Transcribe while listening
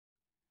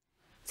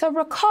So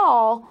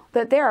recall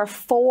that there are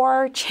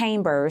 4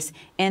 chambers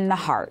in the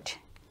heart.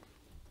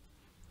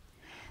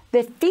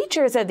 The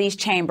features of these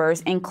chambers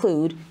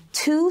include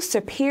 2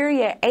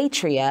 superior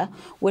atria,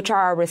 which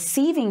are our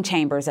receiving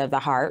chambers of the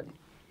heart,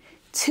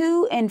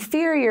 2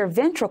 inferior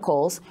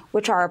ventricles,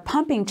 which are our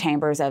pumping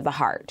chambers of the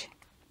heart.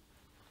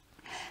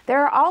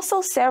 There are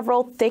also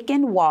several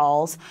thickened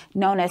walls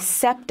known as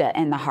septa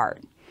in the heart.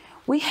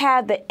 We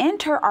have the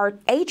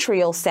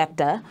interatrial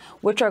septa,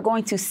 which are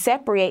going to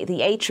separate the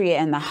atria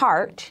in the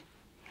heart.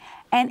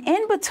 And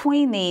in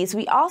between these,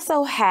 we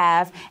also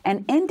have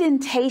an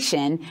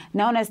indentation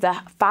known as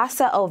the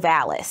fossa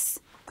ovalis.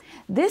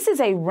 This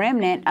is a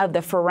remnant of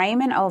the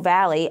foramen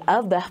ovalis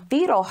of the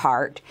fetal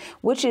heart,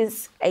 which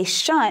is a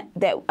shunt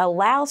that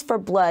allows for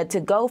blood to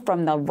go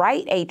from the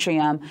right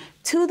atrium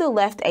to the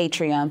left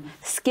atrium,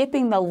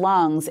 skipping the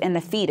lungs in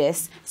the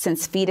fetus,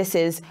 since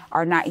fetuses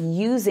are not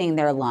using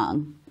their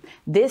lung.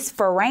 This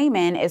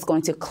foramen is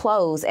going to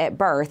close at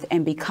birth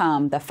and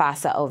become the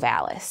fossa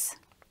ovalis.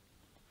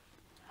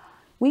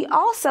 We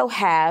also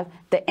have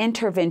the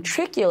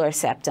interventricular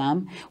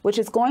septum, which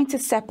is going to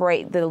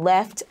separate the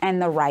left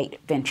and the right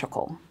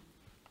ventricle.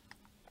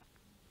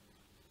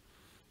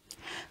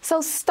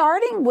 So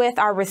starting with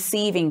our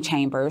receiving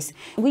chambers,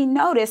 we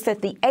notice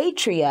that the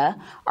atria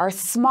are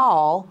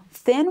small,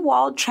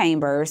 thin-walled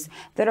chambers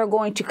that are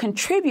going to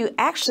contribute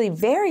actually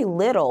very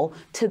little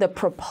to the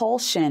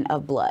propulsion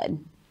of blood.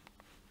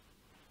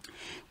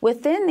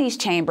 Within these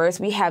chambers,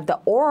 we have the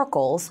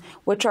auricles,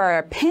 which are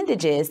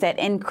appendages that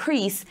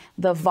increase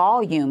the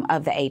volume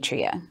of the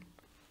atria.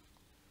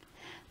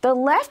 The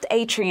left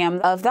atrium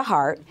of the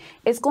heart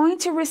is going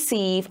to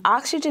receive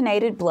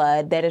oxygenated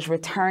blood that is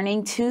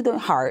returning to the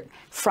heart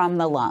from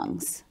the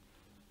lungs.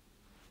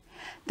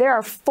 There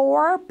are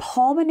 4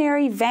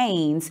 pulmonary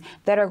veins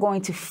that are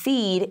going to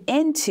feed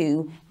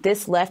into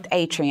this left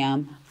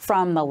atrium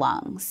from the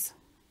lungs.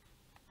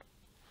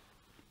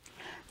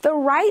 The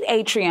right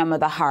atrium of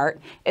the heart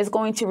is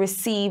going to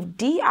receive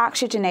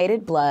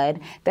deoxygenated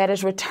blood that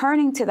is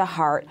returning to the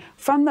heart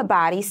from the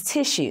body's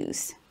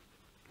tissues.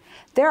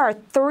 There are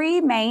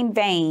 3 main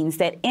veins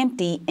that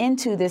empty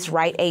into this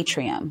right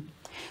atrium.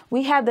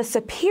 We have the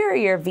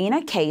superior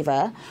vena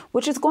cava,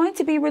 which is going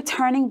to be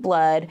returning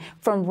blood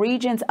from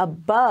regions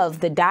above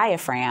the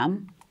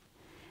diaphragm.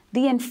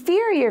 The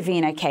inferior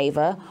vena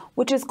cava,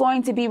 which is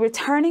going to be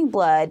returning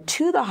blood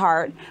to the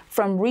heart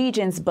from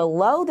regions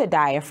below the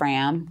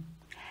diaphragm.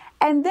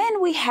 And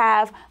then we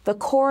have the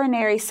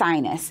coronary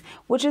sinus,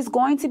 which is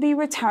going to be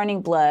returning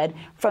blood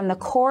from the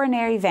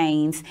coronary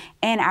veins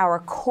in our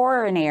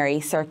coronary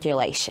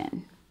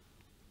circulation.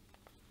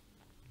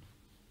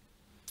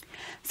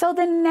 So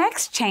the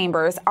next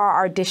chambers are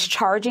our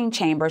discharging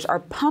chambers or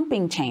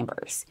pumping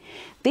chambers.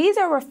 These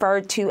are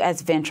referred to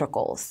as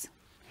ventricles.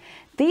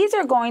 These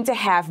are going to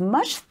have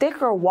much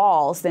thicker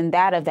walls than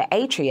that of the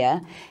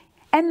atria.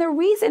 And the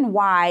reason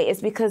why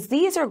is because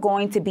these are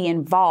going to be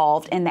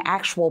involved in the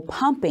actual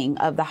pumping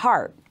of the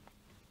heart.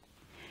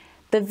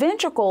 The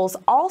ventricles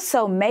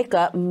also make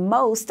up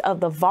most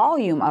of the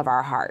volume of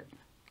our heart.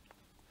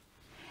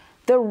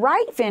 The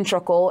right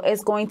ventricle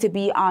is going to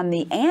be on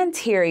the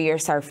anterior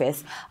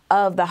surface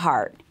of the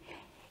heart.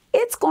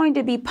 It's going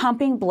to be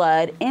pumping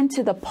blood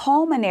into the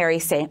pulmonary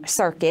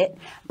circuit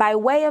by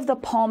way of the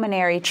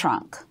pulmonary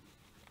trunk.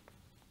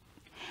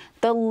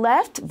 The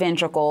left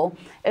ventricle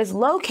is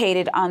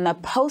located on the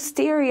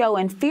posterior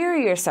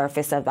inferior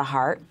surface of the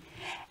heart,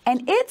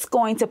 and it's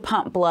going to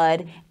pump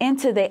blood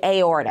into the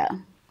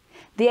aorta.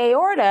 The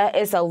aorta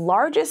is the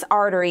largest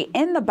artery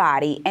in the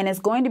body and is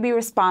going to be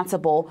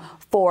responsible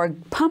for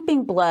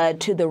pumping blood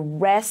to the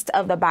rest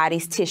of the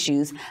body's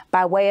tissues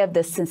by way of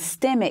the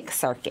systemic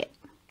circuit.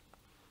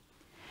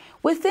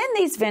 Within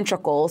these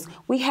ventricles,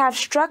 we have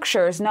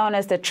structures known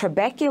as the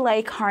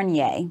trabeculae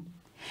carinae.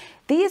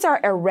 These are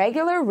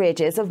irregular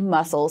ridges of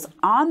muscles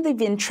on the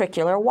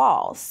ventricular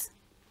walls.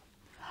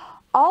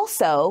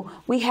 Also,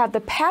 we have the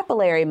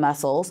papillary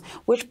muscles,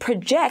 which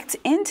project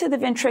into the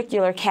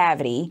ventricular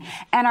cavity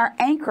and are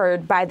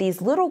anchored by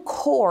these little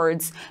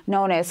cords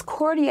known as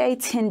chordae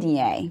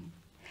tendineae.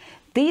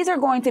 These are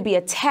going to be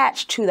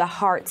attached to the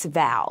heart's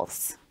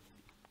valves.